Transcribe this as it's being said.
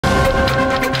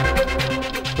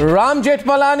Ram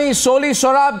Jethmalani, Soli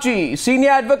Sorabji,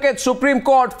 Senior Advocate, Supreme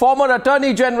Court, former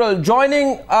Attorney General,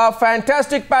 joining a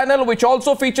fantastic panel which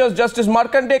also features Justice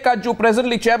Markandey Katju,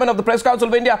 presently Chairman of the Press Council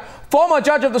of India, former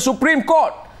Judge of the Supreme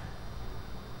Court.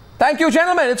 Thank you,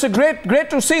 gentlemen. It's a great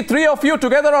to see three of you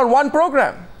together on one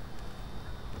program.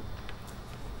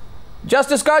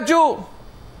 Justice Katju,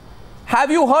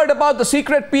 have you heard about the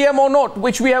secret PMO note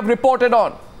which we have reported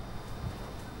on?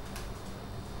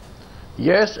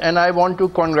 Yes, and I want to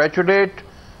congratulate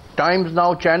Times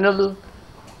Now channel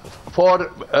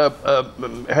for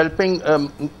helping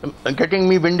getting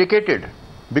me vindicated,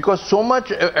 because so much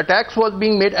attacks was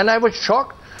being made and I was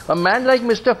shocked. A man like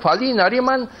Mr. Fali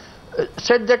Nariman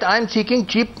said that I am seeking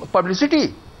cheap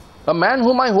publicity. A man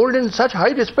whom I hold in such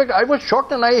high respect. I was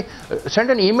shocked and I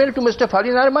sent an email to Mr.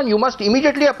 Fali Nariman, you must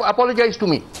immediately apologize to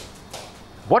me.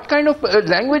 What kind of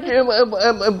language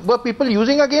were people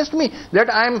using against me? That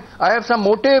I have some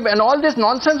motive, and all this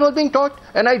nonsense was being taught,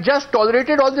 and I just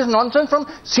tolerated all this nonsense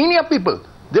from senior people.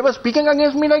 They were speaking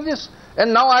against me like this,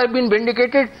 and now I have been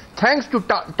vindicated thanks to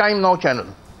Time Now channel.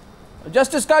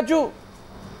 Justice Katju,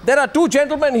 there are two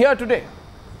gentlemen here today.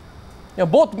 You're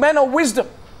both men of wisdom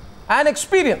and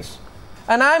experience,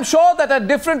 and I am sure that at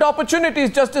different opportunities,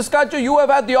 Justice Katju, you have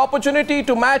had the opportunity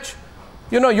to match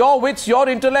your wits, your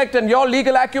intellect and your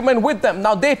legal acumen with them.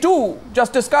 Now they too,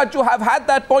 Justice Katju, have had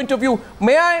that point of view.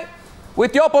 May I,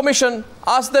 with your permission,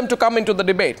 ask them to come into the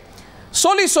debate?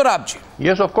 Soli Sorabji.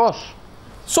 Yes, of course.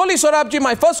 Soli Sorabji,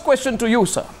 my first question to you,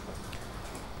 sir.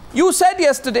 You said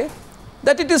yesterday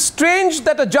that it is strange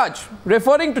that a judge,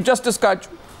 referring to Justice Katju,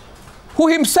 who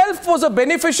himself was a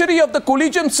beneficiary of the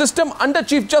collegium system under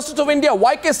Chief Justice of India,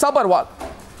 Y.K. Sabarwal,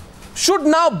 should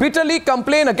now bitterly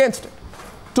complain against it.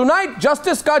 Tonight,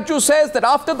 Justice Katju says that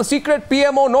after the secret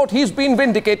PMO note, he's been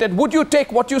vindicated. Would you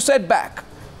take what you said back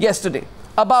yesterday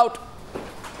about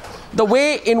the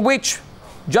way in which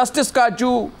Justice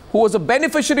Katju, who was a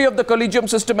beneficiary of the collegium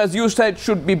system, as you said,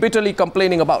 should be bitterly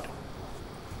complaining about it?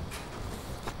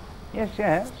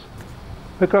 Yes.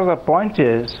 Because the point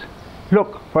is,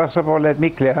 look, first of all, let me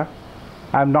clear,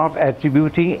 I'm not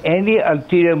attributing any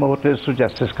ulterior motives to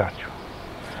Justice Katju.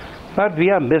 But we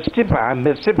are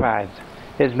mystified,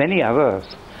 as many others,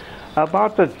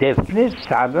 about the definite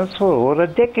silence for over a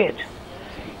decade.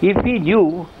 If he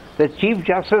knew the Chief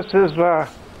Justices were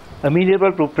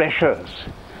amenable to pressures,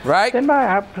 right, then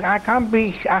I can't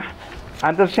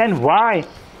understand why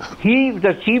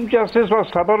the Chief Justice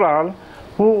was Sabarwal,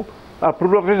 who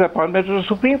approved of his appointment to the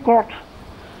Supreme Court.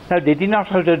 Now, did he not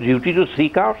have the duty to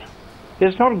seek out?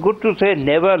 It's not good to say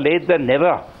never late than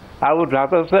never. I would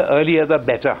rather say earlier the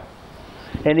better.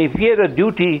 And if he had a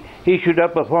duty, he should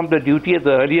have performed the duty at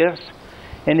the earliest.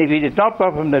 And if he did not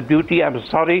perform the duty, I'm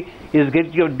sorry, he is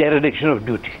guilty of dereliction of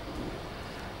duty.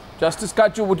 Justice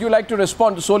Katju, would you like to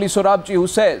respond to Soli Sorabji, who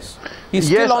says he's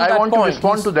still on that point? Yes, I want to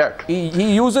respond to that.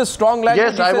 He uses strong language.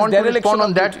 Yes, I want to respond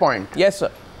on that point. Yes,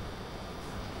 sir.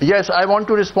 Yes, I want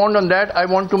to respond on that. I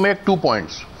want to make 2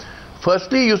 points.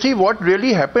 Firstly, you see, what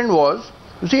really happened was,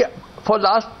 you see, for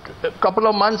last couple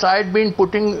of months, I had been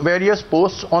putting various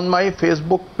posts on my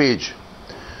Facebook page.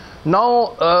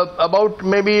 Now, about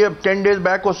maybe 10 days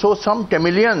back or so, some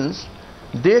Tamilians,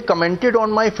 they commented on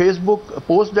my Facebook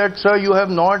post that, sir, you have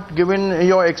not given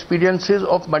your experiences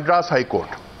of Madras High Court.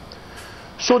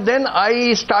 So then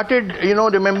I started,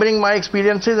 remembering my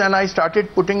experiences, and I started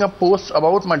putting up posts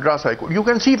about Madras High Court. You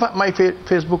can see my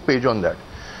Facebook page on that.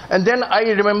 And then I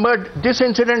remembered this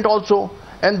incident also,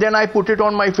 and then I put it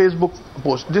on my Facebook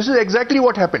post. This is exactly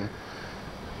what happened.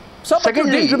 Sir, but you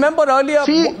didn't remember earlier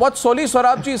what Soli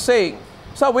Sorabji is saying.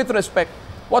 Sir, with respect,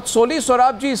 what Soli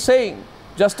Sorabji is saying,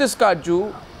 Justice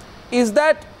Katju, is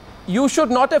that you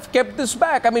should not have kept this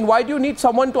back. I mean, why do you need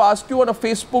someone to ask you on a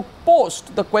Facebook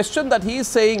post? The question that he is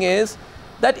saying is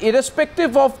that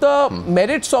irrespective of the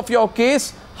merits of your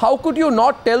case, how could you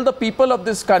not tell the people of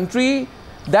this country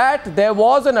that there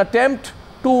was an attempt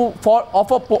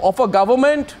of a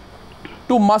government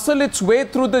to muscle its way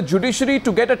through the judiciary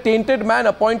to get a tainted man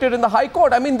appointed in the High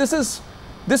Court? I mean, this is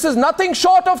nothing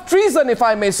short of treason, if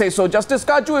I may say so. Justice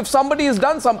Katju, if somebody has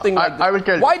done something like this, I will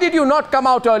tell you. Why did you not come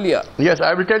out earlier? Yes,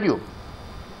 I will tell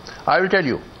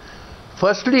you.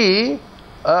 Firstly,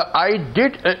 I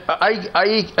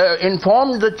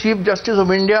informed the Chief Justice of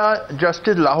India,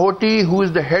 Justice Lahoti, who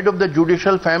is the head of the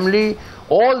judicial family,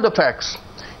 all the facts.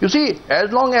 You see,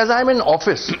 as long as I'm in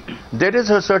office, there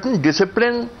is a certain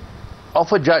discipline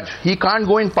of a judge. He can't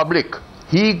go in public.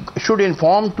 He should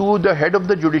inform to the head of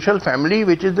the judicial family,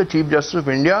 which is the Chief Justice of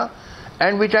India,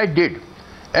 and which I did.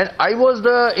 And I was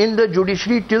in the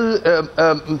judiciary till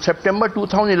September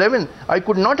 2011. I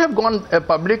could not have gone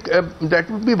public. That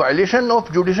would be violation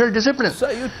of judicial discipline. So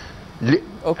you...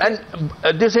 Okay.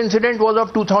 And this incident was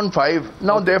of 2005.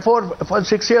 Now, therefore, for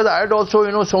 6 years, I had also,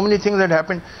 you know, so many things that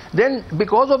happened. Then,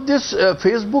 because of this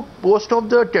Facebook post of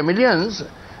the Tamilians,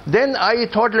 then I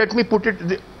thought, let me put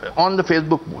it on the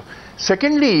Facebook.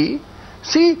 Secondly,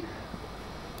 see,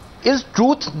 is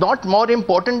truth not more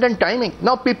important than timing?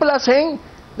 Now, people are saying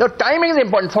the timing is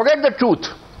important. Forget the truth.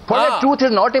 Forget truth is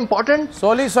not important.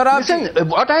 Soli Sorabji. Listen,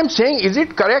 what I am saying, is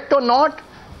it correct or not?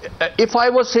 If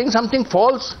I was saying something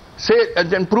false, say,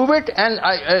 then prove it, and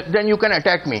then you can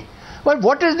attack me. But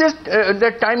what is this,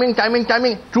 that timing?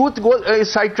 Truth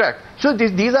is sidetracked. So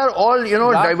these are all, you know,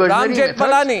 diversionary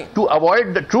methods to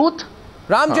avoid the truth.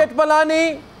 Ramjet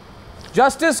Palani,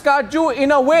 Justice Katju,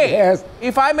 in a way, yes,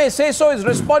 if I may say so, is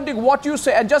responding what you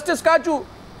say. And Justice Katju,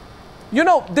 you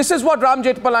know, this is what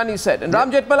Ramjet Palani said. And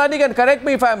Ramjet Palani can correct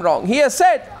me if I am wrong. He has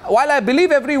said, while I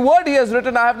believe every word he has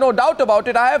written, I have no doubt about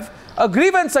it, I have a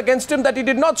grievance against him that he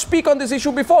did not speak on this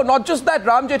issue before. Not just that,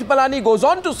 Ramjet Palani goes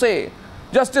on to say,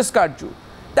 Justice Katju,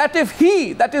 that if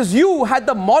he, that is you, had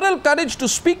the moral courage to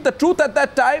speak the truth at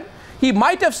that time, he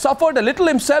might have suffered a little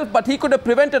himself, but he could have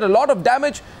prevented a lot of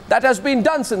damage that has been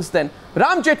done since then.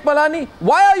 Ramjet Palani,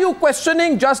 why are you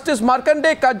questioning Justice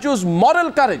Markandey Katju's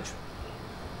moral courage?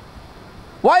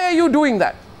 Why are you doing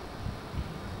that?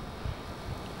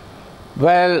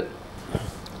 Well,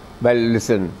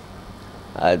 listen,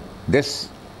 this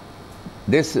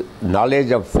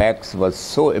knowledge of facts was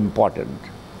so important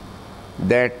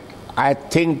that I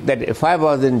think that if I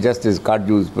was in Justice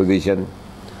Katju's position,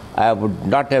 I would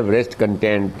not have rest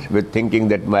content with thinking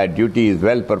that my duty is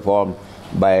well performed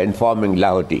by informing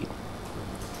Lahoti.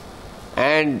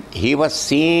 And he was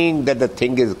seeing that the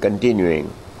thing is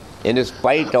continuing in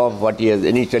spite of what he has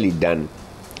initially done.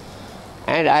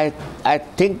 And I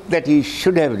think that he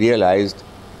should have realized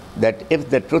that if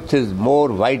the truth is more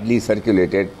widely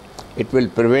circulated, it will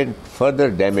prevent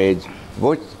further damage,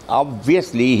 which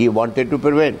obviously he wanted to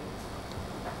prevent.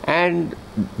 And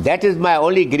that is my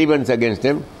only grievance against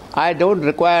him. I don't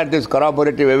require this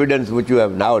corroborative evidence which you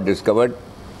have now discovered.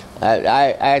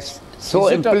 I so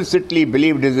implicitly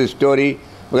believed his story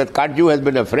because Katju has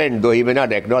been a friend, though he may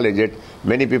not acknowledge it.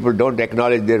 Many people don't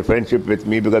acknowledge their friendship with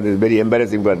me because it's very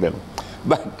embarrassing for them.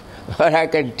 But I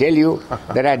can tell you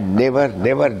that I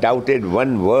never doubted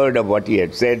one word of what he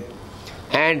had said.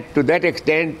 And to that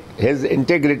extent, his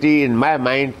integrity in my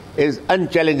mind is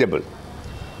unchallengeable.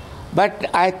 But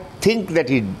I think that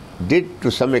he did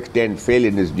to some extent fail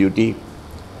in his duty.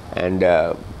 And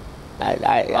I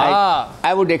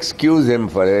would excuse him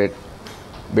for it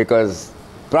because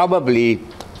probably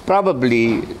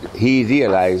he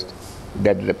realized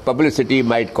that the publicity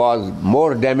might cause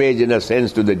more damage in a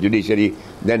sense to the judiciary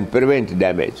than prevent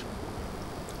damage.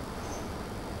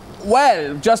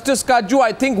 Well, Justice Katju,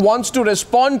 I think, wants to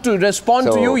respond to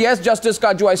you. Yes, Justice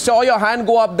Katju, I saw your hand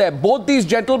go up there. Both these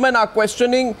gentlemen are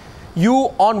questioning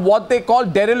you on what they call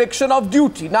dereliction of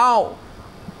duty. Now,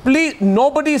 please,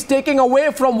 nobody is taking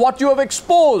away from what you have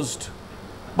exposed.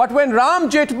 But when Ram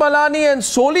Jethmalani and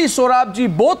Soli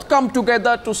Sorabji both come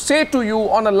together to say to you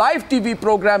on a live TV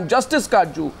program, Justice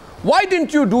Katju, why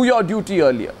didn't you do your duty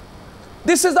earlier?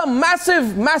 This is a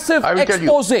massive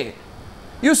expose.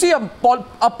 You see,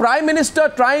 a Prime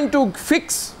Minister trying to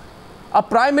fix, a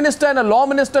Prime Minister and a Law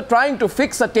Minister trying to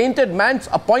fix a tainted man's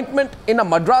appointment in a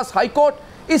Madras High Court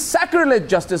is sacrilege,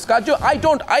 Justice Katju.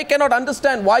 I cannot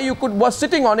understand why you were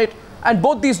sitting on it, and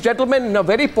both these gentlemen in a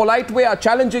very polite way are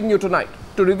challenging you tonight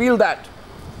to reveal that.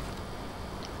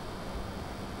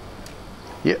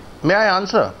 Yeah. May I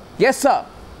answer? Yes, sir.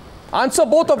 Answer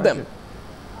both of them.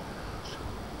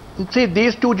 See,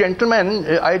 these two gentlemen,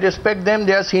 I respect them,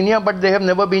 they are senior, but they have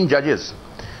never been judges.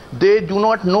 They do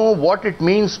not know what it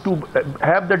means to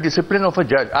have the discipline of a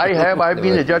judge. I've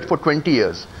been a judge for 20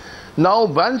 years. Now,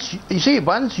 once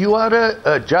you are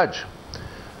a judge,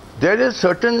 there is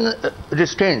certain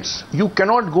restraints. You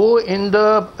cannot go in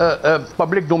the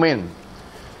public domain.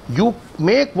 You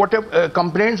make whatever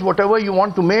complaints, whatever you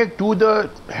want to make to the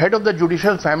head of the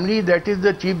judicial family, that is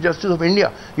the Chief Justice of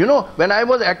India. You know, when I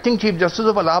was acting Chief Justice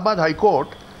of Allahabad High Court,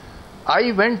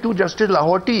 I went to Justice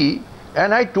Lahoti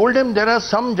and I told him there are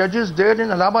some judges there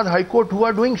in Allahabad High Court who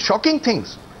are doing shocking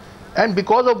things. And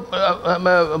because of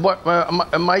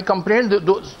my complaint,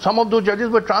 some of those judges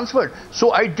were transferred.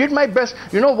 So I did my best.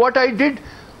 You know what I did?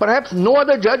 Perhaps no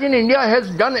other judge in India has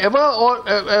done ever or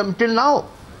till now.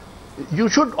 You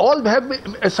should all have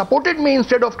supported me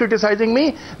instead of criticizing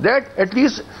me, that at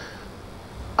least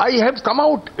I have come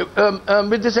out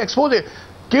with this expose.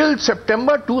 till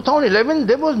September 2011,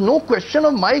 there was no question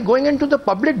of my going into the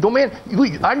public domain.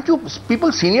 Aren't you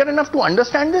people senior enough to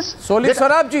understand this? Soli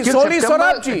Sorabji, Soli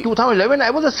Sorabji. 2011, I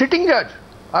was a sitting judge.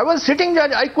 I was a sitting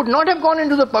judge. I could not have gone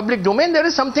into the public domain. There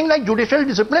is something like judicial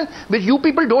discipline which you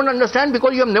people don't understand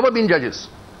because you have never been judges.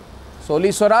 Soli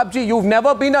Sorabji, you've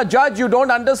never been a judge. You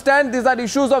don't understand. These are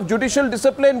issues of judicial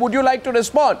discipline. Would you like to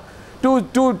respond to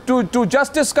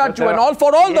Justice Katju? And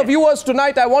for all the viewers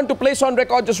tonight, I want to place on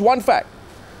record just one fact.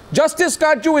 Justice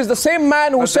Katju is the same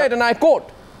man who said, and I quote,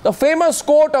 the famous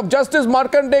quote of Justice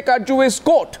Markandey Katju is,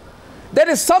 quote, there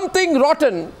is something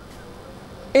rotten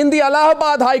in the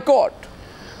Allahabad High Court.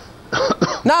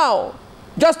 Now,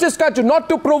 Justice Katju, not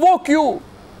to provoke you,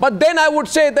 but then I would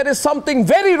say there is something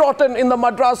very rotten in the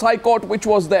Madras High Court which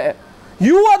was there.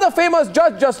 You are the famous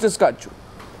judge, Justice Katju,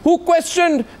 who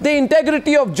questioned the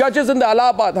integrity of judges in the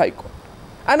Allahabad High Court.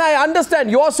 And I understand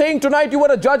you're saying tonight you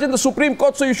were a judge in the Supreme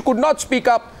Court, so you could not speak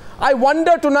up. I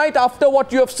wonder tonight, after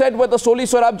what you have said, whether Soli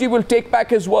Sorabji will take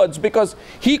back his words, because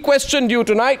he questioned you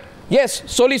tonight. Yes,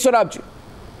 Soli Sorabji.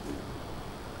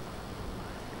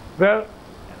 Well,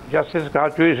 Justice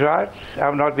Katju is right. I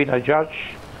have not been a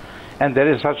judge, and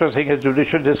there is such a thing as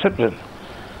judicial discipline.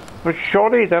 But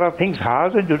surely there are things higher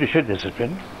than judicial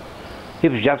discipline.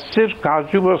 If Justice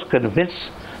Katju was convinced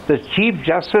the Chief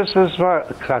Justices were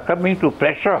succumbing to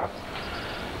pressure,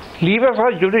 leave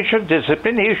aside judicial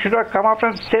discipline, he should have come out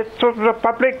and said so to the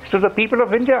public, to the people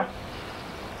of India.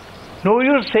 No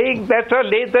use saying better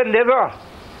late than never.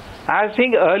 I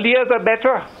think earlier the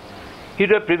better.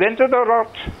 He'd have prevented a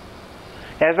lot.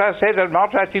 As I said, I'm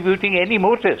not attributing any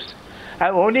motives.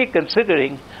 I'm only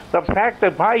considering the fact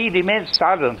that why he remained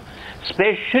silent,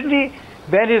 especially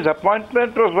when his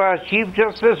appointment was by a Chief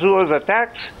Justice who was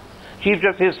attacked, Chief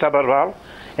Justice Bharadwaj,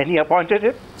 and he appointed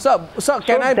him. Sir, you know,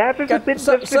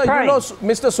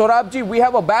 Mr. Sorabji, we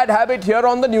have a bad habit here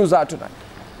on the Newshour tonight.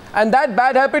 And that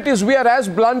bad habit is we are as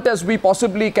blunt as we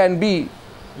possibly can be,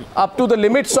 up to the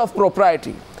limits of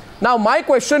propriety. Now, my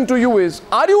question to you is,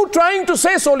 are you trying to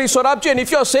say, Soli Sorabji, and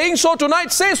if you're saying so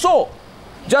tonight, say so.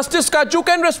 Justice Katju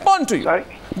can respond to you. Sorry?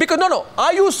 Because, no,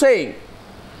 are you saying,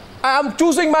 I'm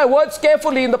choosing my words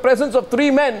carefully in the presence of three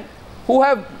men who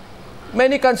have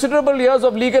many considerable years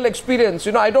of legal experience.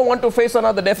 You know, I don't want to face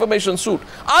another defamation suit.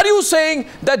 Are you saying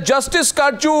that Justice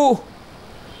Katju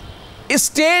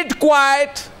stayed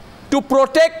quiet to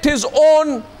protect his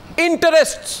own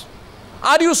interests?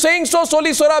 Are you saying so,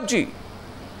 Soli Sorabji?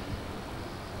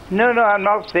 No, I'm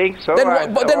not saying so.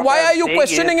 Then why are you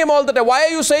questioning him all the time? Why are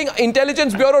you saying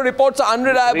Intelligence Bureau reports are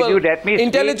unreliable?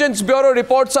 Intelligence Bureau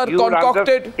reports are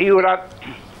concocted?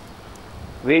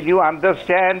 Will you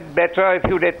understand better if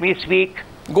you let me speak?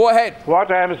 Go ahead.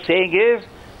 What I am saying is,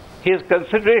 his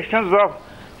considerations of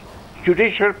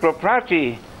judicial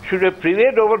propriety should have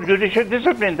prevailed over judicial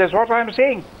discipline. That's what I am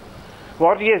saying.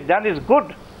 What he has done is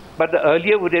good, but the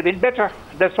earlier would have been better.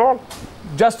 That's all.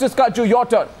 Justice Katju, your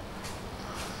turn.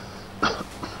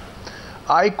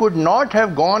 I could not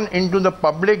have gone into the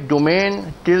public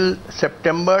domain till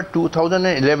September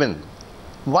 2011.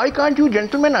 Why can't you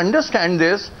gentlemen understand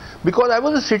this? Because I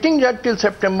was a sitting judge till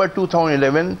September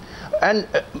 2011, and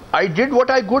I did what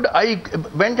I could. I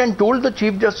went and told the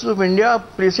Chief Justice of India,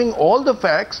 placing all the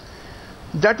facts.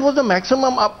 That was the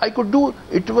maximum I could do.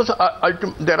 It was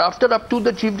thereafter up to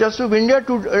the Chief Justice of India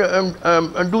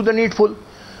to do the needful.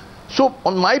 So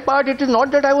on my part, it is not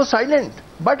that I was silent,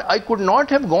 but I could not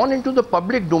have gone into the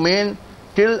public domain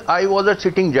till I was a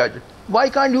sitting judge. Why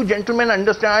can't you gentlemen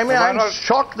understand? I mean, I'm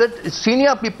shocked that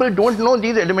senior people don't know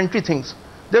these elementary things.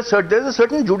 There's a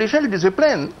certain judicial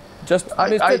discipline. Just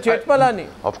Mr. Jetmalani.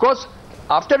 Of course,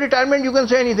 after retirement you can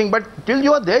say anything, but till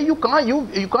you are there, you can't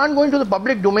go into the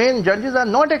public domain. Judges are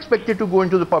not expected to go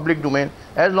into the public domain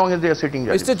as long as they are sitting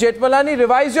judges. Mr. Jetmalani,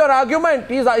 revise your argument.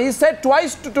 He said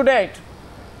twice tonight.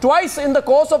 Twice in the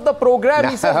course of the program,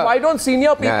 he says, why don't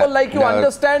senior people like you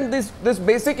understand this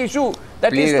basic issue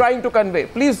that he's trying to convey?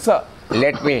 Please, sir.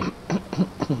 Let me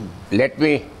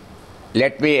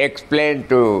explain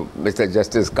to Mr.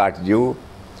 Justice Katju.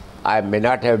 I may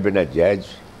not have been a judge,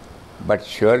 but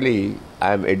surely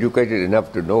I am educated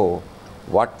enough to know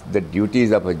what the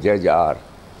duties of a judge are.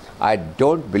 I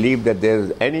don't believe that there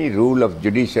is any rule of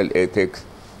judicial ethics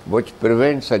which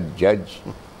prevents a judge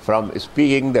from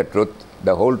speaking the truth,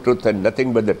 the whole truth and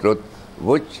nothing but the truth,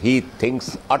 which he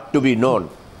thinks ought to be known.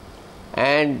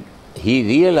 And he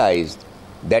realized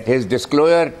that his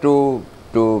disclosure to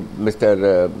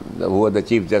Mr. who was the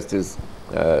Chief Justice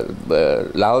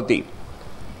Lahoti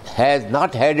has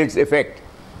not had its effect,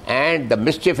 and the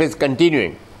mischief is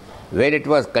continuing. When it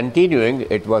was continuing,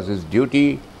 it was his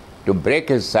duty to break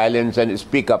his silence and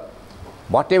speak up.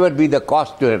 whatever be the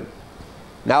cost to him.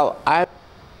 Now,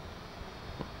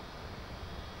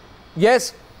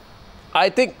 Yes, I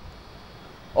think,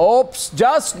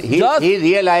 he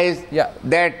realized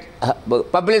that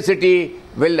publicity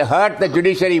will hurt the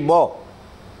judiciary more.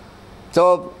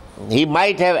 So, he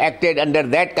might have acted under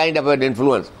that kind of an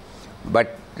influence.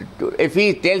 But if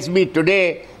he tells me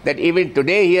today that even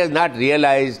today he has not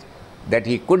realized that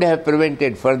he could have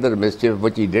prevented further mischief,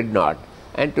 which he did not,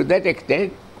 and to that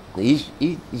extent, he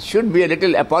should be a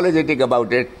little apologetic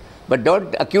about it, but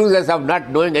don't accuse us of not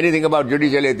knowing anything about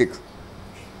judicial ethics.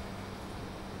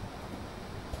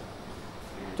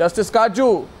 Justice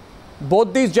Katju,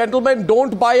 both these gentlemen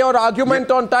don't buy your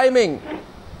argument on timing.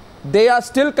 They are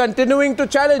still continuing to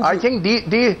challenge you. I think